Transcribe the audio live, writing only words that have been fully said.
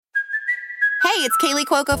Hey, it's Kaylee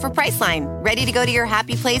Cuoco for Priceline. Ready to go to your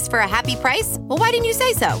happy place for a happy price? Well, why didn't you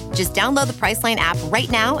say so? Just download the Priceline app right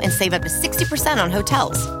now and save up to 60% on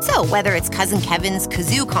hotels. So whether it's Cousin Kevin's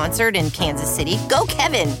Kazoo Concert in Kansas City, go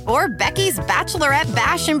Kevin, or Becky's Bachelorette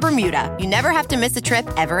Bash in Bermuda, you never have to miss a trip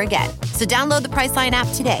ever again. So download the Priceline app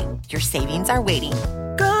today. Your savings are waiting.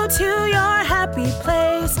 Go to your happy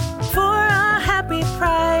place for a happy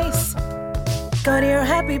price. Go to your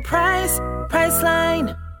happy price,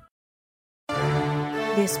 Priceline.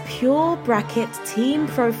 This Pure Bracket team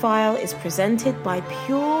profile is presented by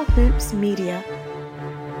Pure Hoops Media.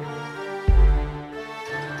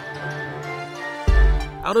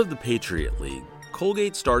 Out of the Patriot League,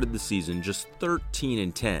 Colgate started the season just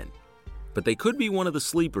 13-10, but they could be one of the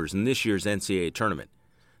sleepers in this year's NCAA tournament.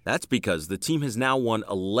 That's because the team has now won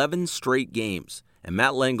 11 straight games, and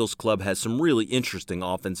Matt Lengel's club has some really interesting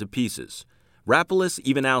offensive pieces. Rapolis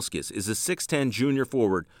Ivanauskas is a 6'10 junior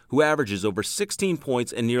forward who averages over 16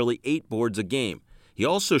 points and nearly 8 boards a game. He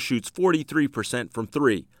also shoots 43% from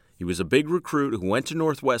three. He was a big recruit who went to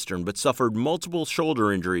Northwestern but suffered multiple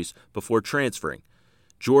shoulder injuries before transferring.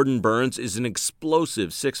 Jordan Burns is an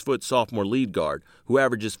explosive 6-foot sophomore lead guard who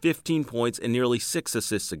averages 15 points and nearly 6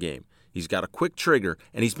 assists a game. He's got a quick trigger,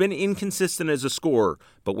 and he's been inconsistent as a scorer,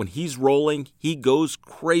 but when he's rolling, he goes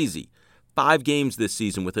crazy. 5 games this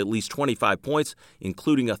season with at least 25 points,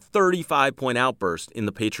 including a 35-point outburst in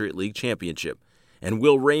the Patriot League Championship. And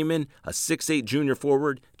Will Raymond, a 6'8 junior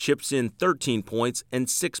forward, chips in 13 points and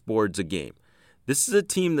 6 boards a game. This is a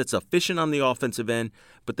team that's efficient on the offensive end,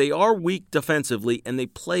 but they are weak defensively and they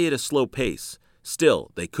play at a slow pace.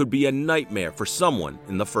 Still, they could be a nightmare for someone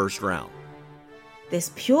in the first round.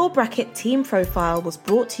 This Pure Bracket team profile was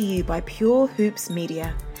brought to you by Pure Hoops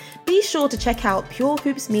Media. Be sure to check out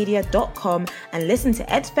purehoopsmedia.com and listen to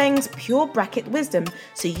Ed Feng's Pure Bracket Wisdom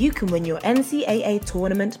so you can win your NCAA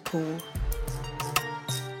tournament pool.